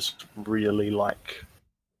north is really like,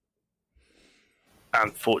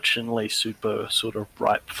 unfortunately, super sort of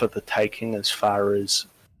ripe for the taking, as far as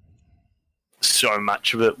so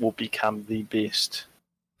much of it will become the best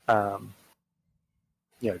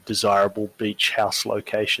desirable beach house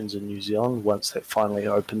locations in New Zealand once that finally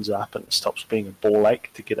opens up and it stops being a ball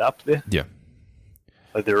ache to get up there. Yeah.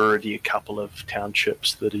 Like, there are already a couple of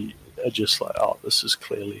townships that are just like, oh, this is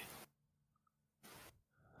clearly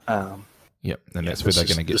and that's where they're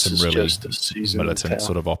going to get some really militant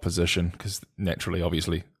sort of opposition, because naturally,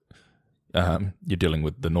 obviously, you're dealing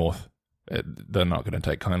with the north. They're not going to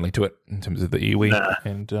take kindly to it in terms of the iwi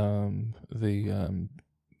and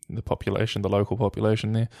the population, the local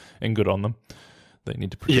population there, and good on them. They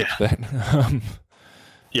need to protect that.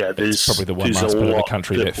 There's probably the one last bit of the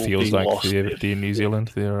country that feels like they're New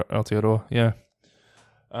Zealand, they're Aotearoa. Yeah.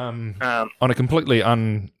 On a completely I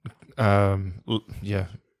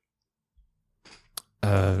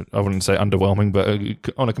wouldn't say underwhelming, but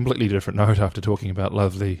on a completely different note, after talking about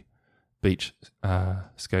lovely beach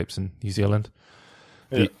scapes in New Zealand,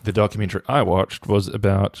 the documentary I watched was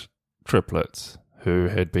about triplets who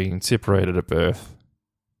had been separated at birth,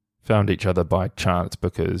 found each other by chance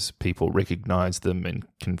because people recognized them and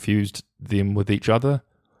confused them with each other.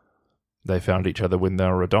 They found each other when they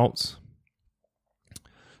were adults.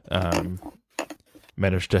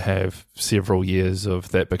 Managed to have several years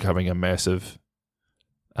of that becoming a massive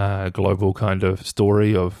global kind of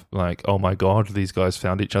story of like, oh my God, these guys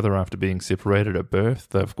found each other after being separated at birth.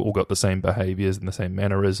 They've all got the same behaviors and the same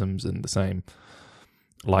mannerisms and the same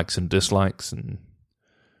likes and dislikes, and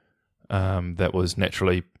that was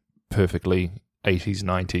naturally perfectly 80s,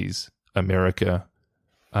 90s America,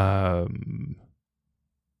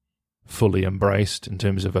 fully embraced in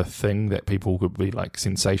terms of a thing that people could be like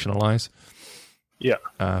sensationalize.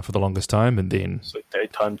 For the longest time, and then it's like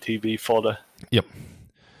daytime TV fodder. Yep.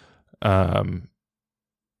 And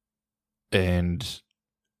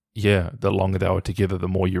the longer they were together, the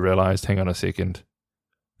more you realized, hang on a second,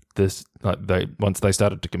 this, like, once they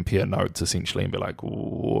started to compare notes essentially and be like,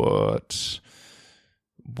 what?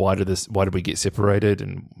 Why did we get separated?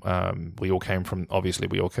 And we all came from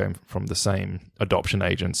the same adoption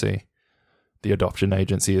agency. The adoption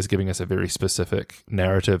agency is giving us a very specific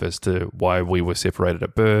narrative as to why we were separated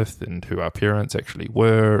at birth and who our parents actually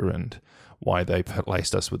were and why they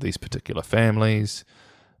placed us with these particular families.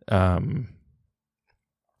 And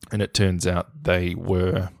it turns out they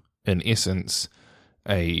were, in essence,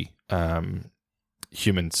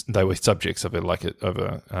 humans. They were subjects of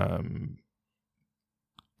a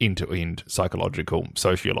end-to-end psychological,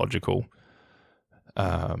 sociological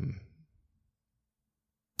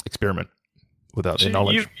experiment without their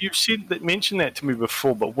knowledge. You've mentioned that to me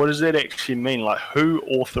before, but what does that actually mean? Like, who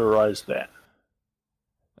authorized that?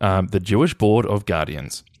 The Jewish Board of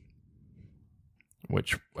Guardians,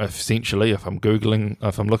 which essentially, if I'm looking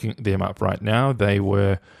them up right now, they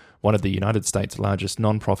were one of the United States' largest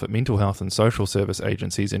non-profit mental health and social service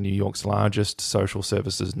agencies and New York's largest social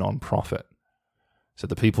services non-profit. So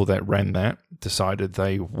the people that ran that decided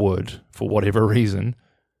they would, for whatever reason,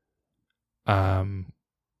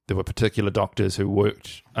 there were particular doctors who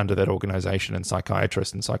worked under that organization and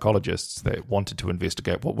psychiatrists and psychologists that wanted to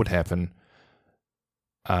investigate what would happen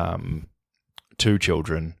to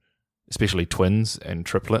children, especially twins and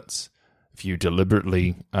triplets, if you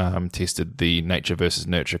deliberately tested the nature versus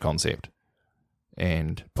nurture concept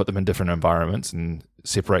and put them in different environments and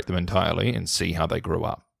separate them entirely and see how they grew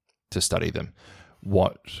up to study them.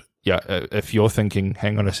 If you're thinking,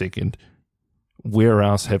 hang on a second, where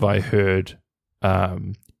else have I heard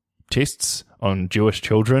tests on Jewish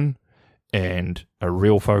children and a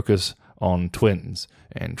real focus on twins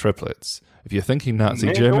and triplets? If you're thinking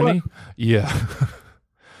Nazi Germany, yeah.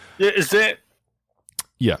 Yeah,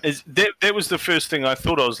 Yeah. That was the first thing I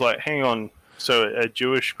thought. I was like, hang on. So a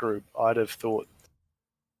Jewish group, I'd have thought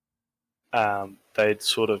they'd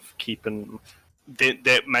sort of keep in...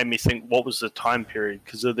 That made me think, what was the time period?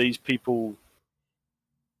 Because are these people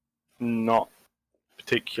not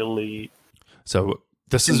particularly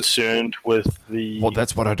concerned with the... Well,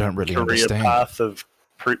 that's what I don't really career understand. Path of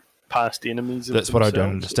past enemies of That's what I don't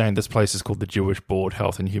themselves? understand. This place is called the Jewish Board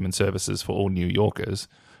Health and Human Services for all New Yorkers.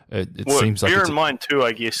 It Well, seems like bear it's in mind too,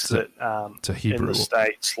 I guess, that it's a in Hebrew. the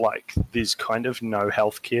States, like, there's kind of no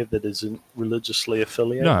healthcare that isn't religiously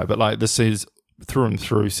affiliated. No, but like this is through and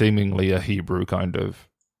through seemingly a Hebrew kind of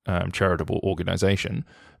charitable organization.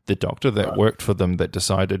 The doctor that worked for them that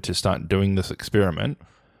decided to start doing this experiment,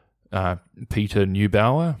 Peter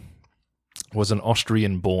Neubauer, was an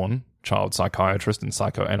Austrian-born child psychiatrist and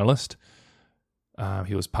psychoanalyst.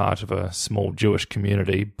 He was part of a small Jewish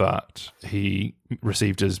community, but he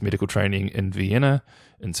received his medical training in Vienna,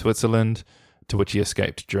 in Switzerland, to which he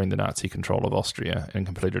escaped during the Nazi control of Austria and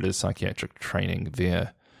completed his psychiatric training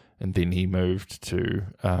there. And then he moved to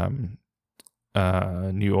New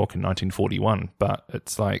York in 1941. But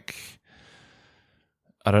it's like,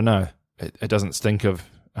 I don't know. It doesn't stink of...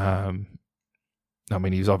 I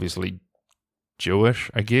mean, he's obviously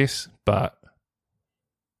Jewish, I guess, but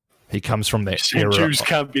he comes from that era. Jews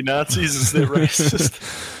can't be Nazis, is that racist?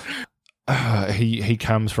 He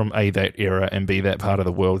comes from that era and B, that part of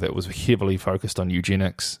the world that was heavily focused on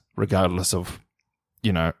eugenics, regardless of,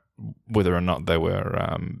 whether or not they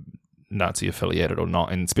were Nazi affiliated or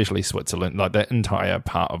not, and especially Switzerland. Like, that entire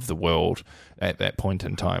part of the world at that point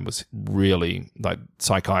in time was really, like,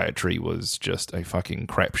 psychiatry was just a fucking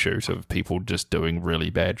crapshoot of people just doing really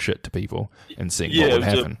bad shit to people and seeing what would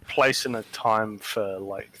happen. A place and a time for,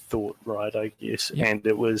 like, thought, right, I guess. Yeah. And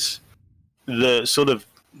it was the sort of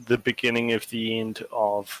the beginning of the end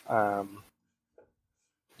of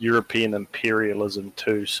European imperialism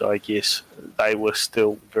too, so I guess they were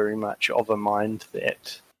still very much of a mind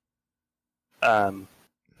that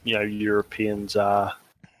Europeans are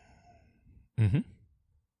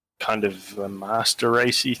kind of a master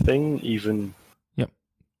racy thing, even and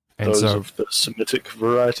those so of the Semitic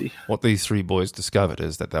variety. What these three boys discovered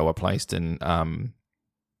is that they were placed in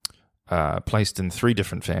 3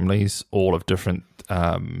 different families, all of different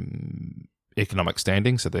economic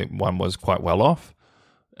standing. So one was quite well off,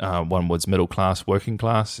 one was middle class, working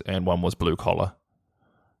class, and one was blue collar,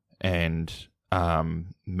 and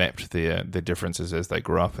mapped their differences as they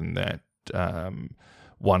grew up. And that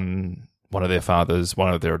one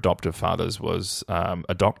of their adoptive fathers was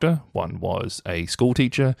a doctor, one was a school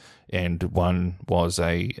teacher, and one was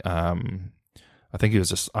I think he was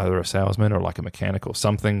just either a salesman or like a mechanic or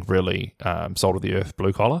something, really salt of the earth,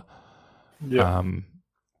 blue collar. Yeah.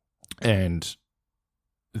 And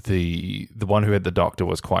the one who had the doctor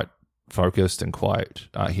was quite focused and quite,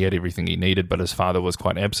 he had everything he needed, but his father was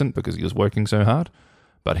quite absent because he was working so hard,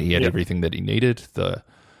 but he had everything that he needed. The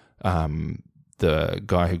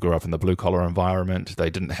guy who grew up in the blue collar environment, they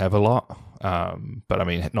didn't have a lot. But I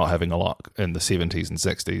mean, not having a lot in the 70s and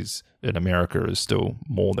 60s in America is still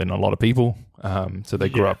more than a lot of people. So they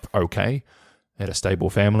grew up okay, had a stable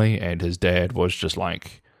family, and his dad was just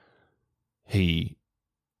like,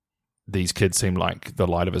 these kids seemed like the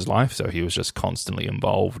light of his life, so he was just constantly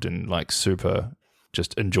involved and like super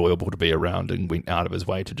just enjoyable to be around, and went out of his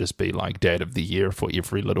way to just be like dad of the year for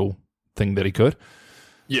every little thing that he could.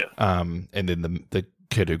 Yeah. And then the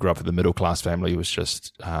kid who grew up in the middle class family was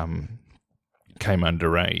just came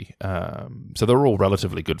under so they were all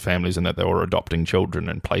relatively good families in that they were adopting children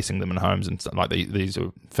and placing them in homes and stuff. Like these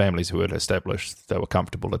were families who had established they were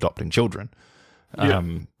comfortable adopting children.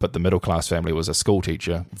 But the middle class family was a school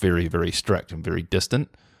teacher, very, very strict and very distant.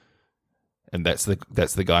 And that's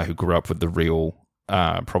the guy who grew up with the real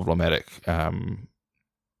problematic,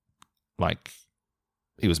 like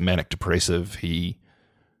he was manic depressive. He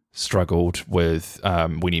struggled with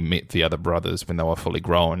when he met the other brothers when they were fully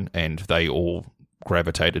grown, and they all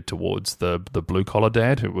gravitated towards the blue collar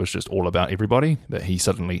dad who was just all about everybody. That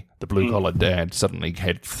the blue collar dad suddenly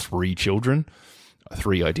had 3 children,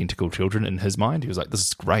 3 identical children in his mind. He was like, this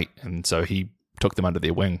is great, and so he took them under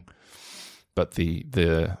their wing. But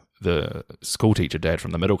the school teacher dad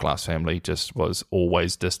from the middle class family just was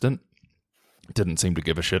always distant, didn't seem to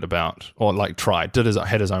give a shit about, or like had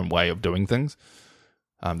his own way of doing things.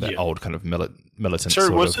 Old kind of militant.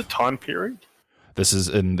 So what's the time period? This is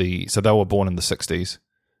so they were born in the 60s.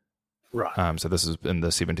 Right. So this is in the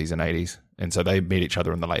 70s and 80s. And so they met each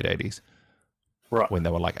other in the late 80s. Right. When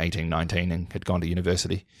they were like 18, 19 and had gone to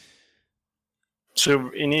university. So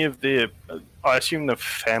any of I assume the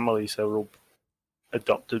families, they were all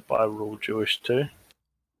adopted by were all Jewish too?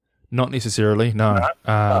 Not necessarily, no.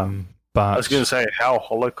 But I was going to say, how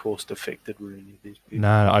Holocaust affected really these people?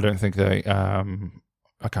 No, I don't think they,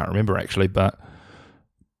 I can't remember actually, but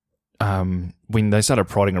when they started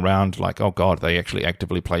prodding around, like, oh God, they actually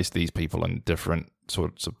actively placed these people in different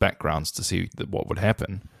sorts of backgrounds to see what would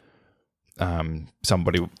happen.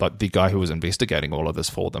 Somebody, like the guy who was investigating all of this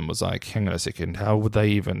for them was like, hang on a second, how would they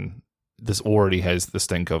even, this already has the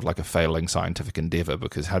stink of like a failing scientific endeavor,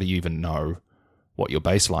 because how do you even know what your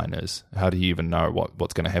baseline is? How do you even know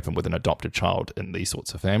what's going to happen with an adopted child in these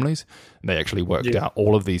sorts of families? And they actually worked out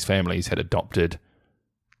all of these families had adopted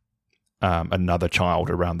another child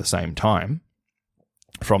around the same time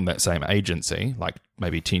from that same agency, like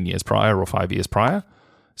maybe 10 years prior or 5 years prior.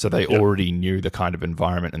 So they already knew the kind of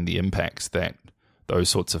environment and the impacts that those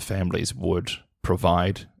sorts of families would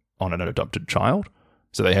provide on an adopted child.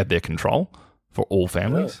 So they had their control for all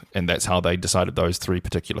families, and that's how they decided those 3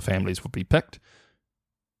 particular families would be picked,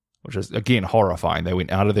 which is, again, horrifying. They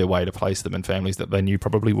went out of their way to place them in families that they knew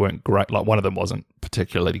probably weren't great. Like, one of them wasn't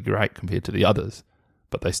particularly great compared to the others,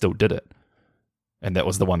 but they still did it. And that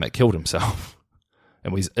was the one that killed himself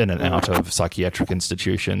and was in and out of psychiatric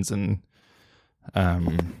institutions. And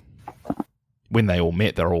when they all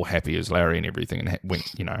met, they're all happy as Larry and everything, and went,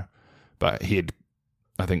 but he had,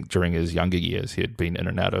 I think during his younger years, he had been in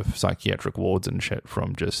and out of psychiatric wards and shit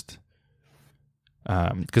from just,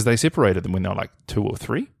 because they separated them when they were like 2 or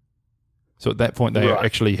 3. So at that point, they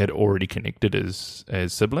actually had already connected as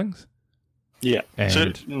siblings. Yeah. And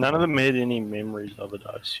so none of them had any memories of it,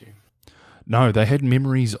 I assume. No, they had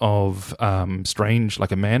memories of strange,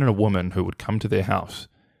 like a man and a woman who would come to their house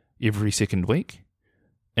every second week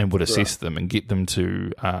and would assess them and get them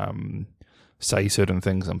to say certain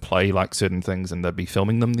things and play like certain things, and they'd be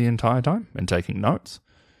filming them the entire time and taking notes.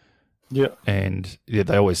 Yeah. And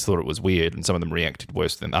they always thought it was weird, and some of them reacted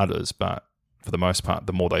worse than others, but for the most part,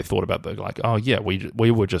 the more they thought about it, they're like, oh yeah,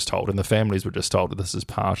 we were just told, and the families were just told that this is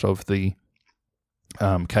part of the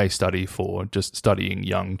case study for just studying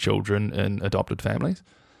young children in adopted families,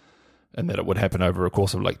 and that it would happen over a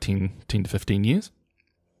course of like 10 to 15 years.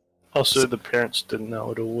 Oh, so the parents didn't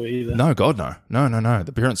know it all either? No, God, no. No.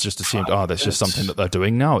 The parents just assumed, that's just something that they're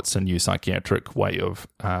doing now. It's a new psychiatric way of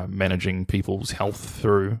managing people's health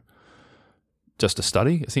through just a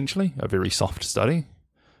study, essentially, a very soft study.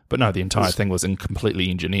 But no, the entire thing was completely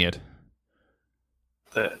engineered.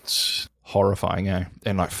 That's horrifying, eh?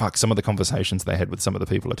 And like, fuck, some of the conversations they had with some of the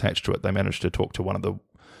people attached to it, they managed to talk to one of the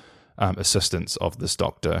assistants of this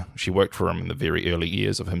doctor. She worked for him in the very early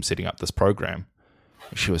years of him setting up this program.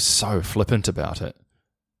 She was so flippant about it.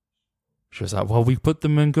 She was like, well, we put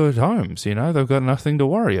them in good homes, they've got nothing to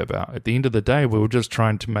worry about. At the end of the day, we were just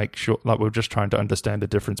trying to make sure, like, we were just trying to understand the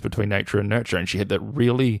difference between nature and nurture. And she had that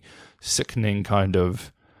really sickening kind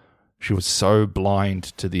of, she was so blind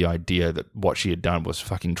to the idea that what she had done was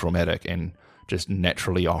fucking traumatic and just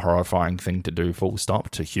naturally a horrifying thing to do, full stop,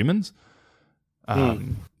 to humans.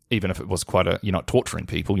 Even if it was you're not torturing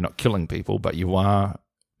people, you're not killing people, but you are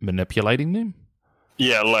manipulating them.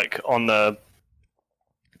 Yeah, like on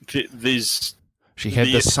these. She had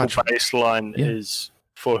this such baseline is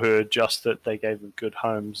for her just that they gave them good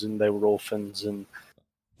homes and they were orphans and.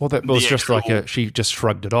 Well, that was just like she just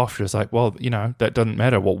shrugged it off. She was like, well, that doesn't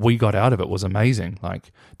matter. What we got out of it was amazing.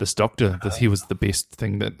 Like, this doctor, he was the best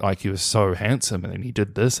thing that, like, he was so handsome and he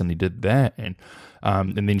did this and he did that. And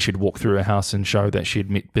then she'd walk through her house and show that she had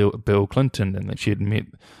met Bill Clinton and that she had met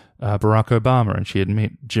Barack Obama and she had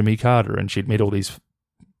met Jimmy Carter and she'd met all these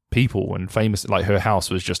people and famous, like, her house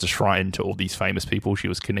was just a shrine to all these famous people she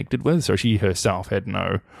was connected with. So she herself had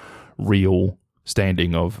no real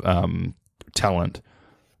standing of talent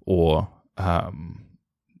or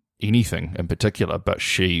anything in particular, but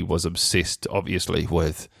she was obsessed, obviously,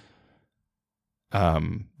 with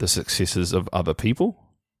the successes of other people.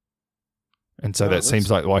 And so that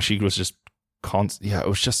seems like why she was just it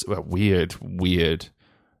was just a weird.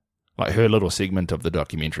 Like her little segment of the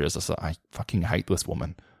documentary is just like, I fucking hate this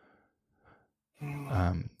woman.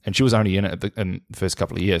 And she was only in it in the first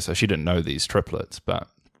couple of years, so she didn't know these triplets, but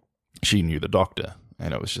she knew the doctor,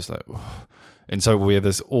 and it was just like, oh. And so where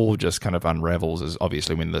this all just kind of unravels is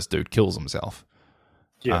obviously when this dude kills himself.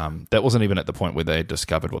 Yeah. That wasn't even at the point where they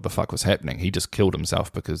discovered what the fuck was happening. He just killed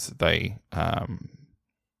himself because they,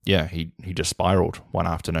 he just spiraled one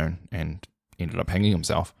afternoon and ended up hanging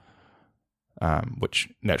himself. Which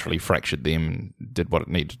naturally fractured them and did what it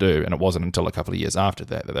needed to do. And it wasn't until a couple of years after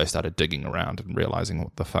that they started digging around and realizing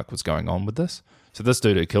what the fuck was going on with this. So this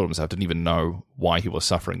dude who killed himself didn't even know why he was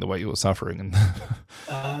suffering the way he was suffering. And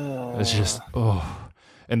it's just,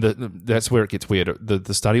 And that's where it gets weird.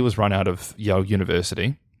 The study was run out of Yale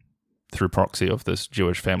University through proxy of this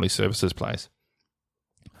Jewish Family Services place.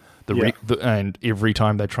 And every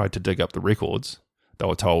time they tried to dig up the records, they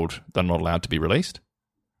were told they're not allowed to be released.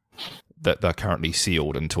 That they're currently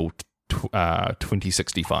sealed until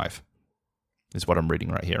 2065 is what I'm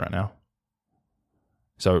reading right now.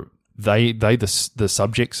 So the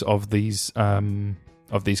subjects of these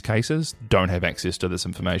cases don't have access to this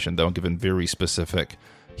information. They were given very specific,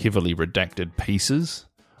 heavily redacted pieces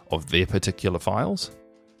of their particular files.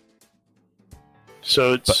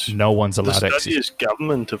 So it's but no one's allowed access. The study is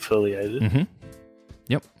government affiliated. Mm-hmm.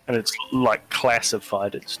 Yep. And it's like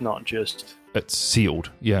classified. It's not just. It's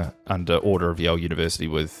sealed, under order of Yale University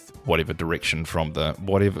with whatever direction from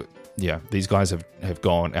these guys have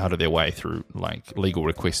gone out of their way through like legal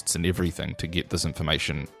requests and everything to get this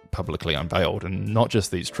information publicly unveiled. And not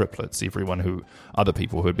just these triplets, other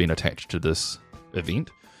people who had been attached to this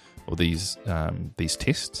event or these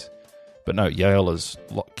tests. But no, Yale has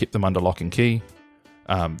kept them under lock and key.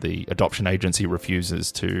 The adoption agency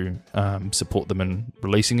refuses to support them in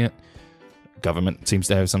releasing it. Government seems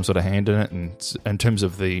to have some sort of hand in it, and in terms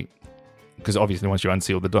of because obviously once you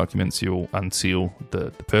unseal the documents, you'll unseal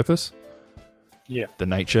the purpose, the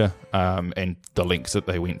nature, and the links that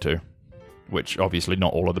they went to, which obviously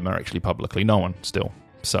not all of them are actually publicly known still.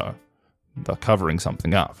 So they're covering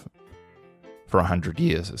something up for 100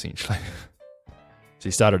 years essentially. So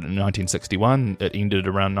he started in 1961, it ended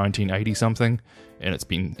around 1980 something, and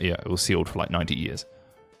it was sealed for like 90 years.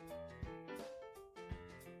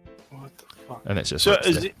 What the fuck? And that's just so.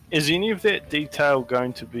 Is any of that detail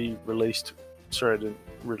going to be released? Sorry, I didn't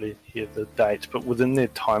really hear the dates, but within their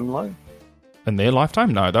timeline? In their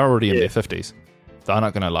lifetime? No, they're already in their 50s. They're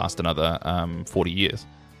not going to last another 40 years.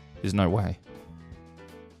 There's no way.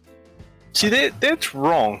 See, that's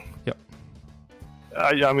wrong. Yep.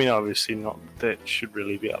 I mean, obviously not. That should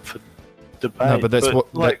really be up for debate. No, but that's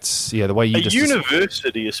the way you a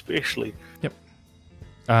university, especially. Yep.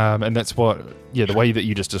 And that's the way that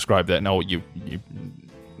you just described that. No, you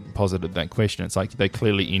posited that question. It's like they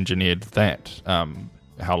clearly engineered that,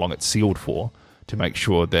 how long it's sealed for, to make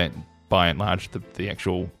sure that by and large the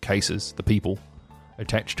actual cases, the people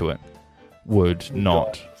attached to it, will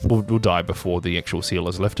die before the actual seal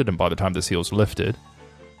is lifted. And by the time the seal's lifted,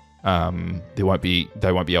 they won't be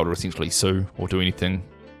able to essentially sue or do anything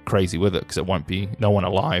crazy with it, because no one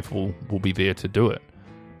alive will be there to do it.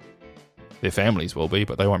 Their families will be,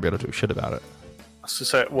 but they won't be able to do shit about it.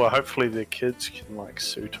 So, hopefully their kids can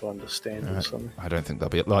sue to understand or something. I don't think they'll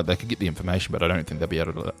be they could get the information, but I don't think they'll be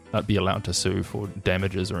able to be allowed to sue for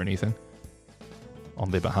damages or anything on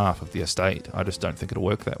their behalf of the estate. I just don't think it'll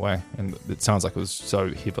work that way, and it sounds like it was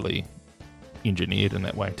so heavily engineered in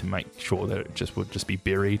that way to make sure that it would just be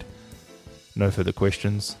buried, no further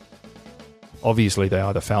questions. Obviously, they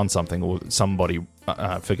either found something or somebody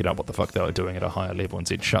figured out what the fuck they were doing at a higher level and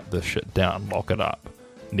said, shut this shit down, lock it up,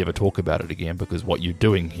 never talk about it again, because what you're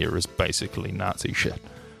doing here is basically Nazi shit.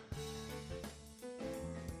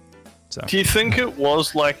 So, do you think it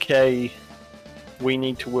was like we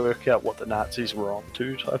need to work out what the Nazis were on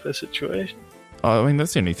to type of situation? I mean,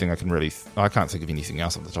 that's the only thing I can really... I can't think of anything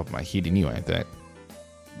else off the top of my head anyway, that...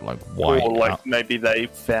 why... Or maybe they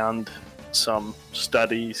found some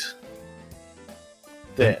studies...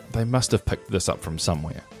 They must have picked this up from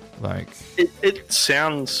somewhere. It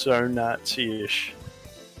sounds so Nazi-ish.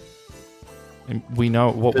 And we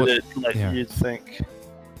know what you'd think.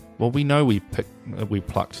 Well, we know we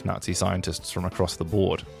plucked Nazi scientists from across the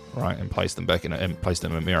board, right, and placed them back and placed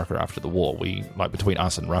them in America after the war. We between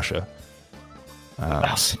us and Russia.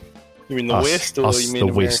 Us? You mean the West, or you mean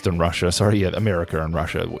the West and Russia? Sorry, yeah, America and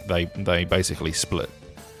Russia. They basically split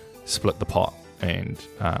the pot and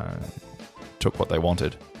took what they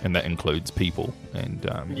wanted, and that includes people and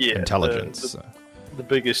intelligence. The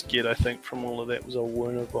biggest get, I think, from all of that was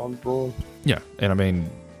Werner von Braun. Yeah, and I mean,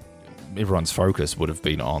 everyone's focus would have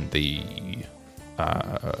been on the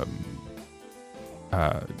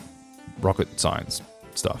rocket science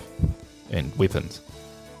stuff and weapons.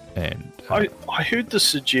 And I heard the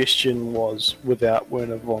suggestion was without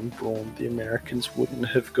Werner von Braun, the Americans wouldn't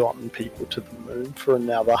have gotten people to the moon for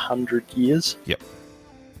another 100 years. Yep.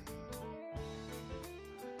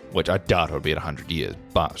 Which I doubt it would be at 100 years,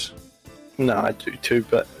 but... No, I do too,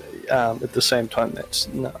 but at the same time, that's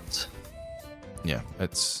nuts. Yeah,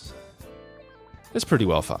 it's pretty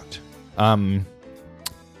well fucked.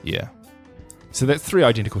 Yeah. So that's 3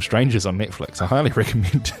 Identical Strangers on Netflix. I highly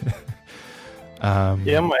recommend it.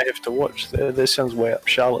 Yeah, I might have to watch that. That sounds way up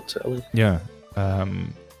Charlotte's alley. Yeah.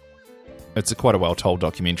 It's quite a well-told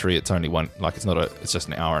documentary. It's only one, like it's just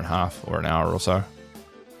an hour and a half or an hour or so.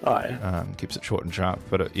 Oh, yeah. Keeps it short and sharp,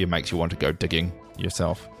 but it makes you want to go digging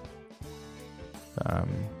yourself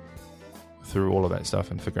through all of that stuff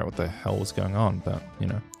and figure out what the hell was going on. But, you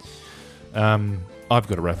know, I've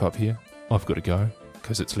got to wrap up here. I've got to go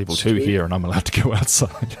because it's level 2 here and I'm allowed to go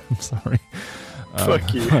outside. I'm sorry.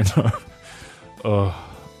 Fuck you. I know. Oh,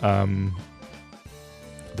 the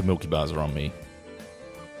Milky Bars are on me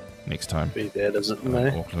next time. Be there, doesn't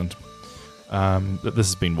it, Auckland. This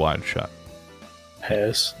has been Wired Shut.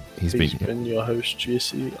 He's been your host,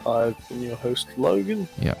 Jesse. I've been your host, Logan.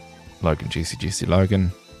 Yeah, Logan, Jesse,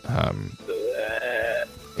 Logan.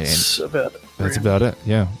 That's about it. That's about it.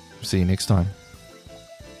 Yeah. See you next time.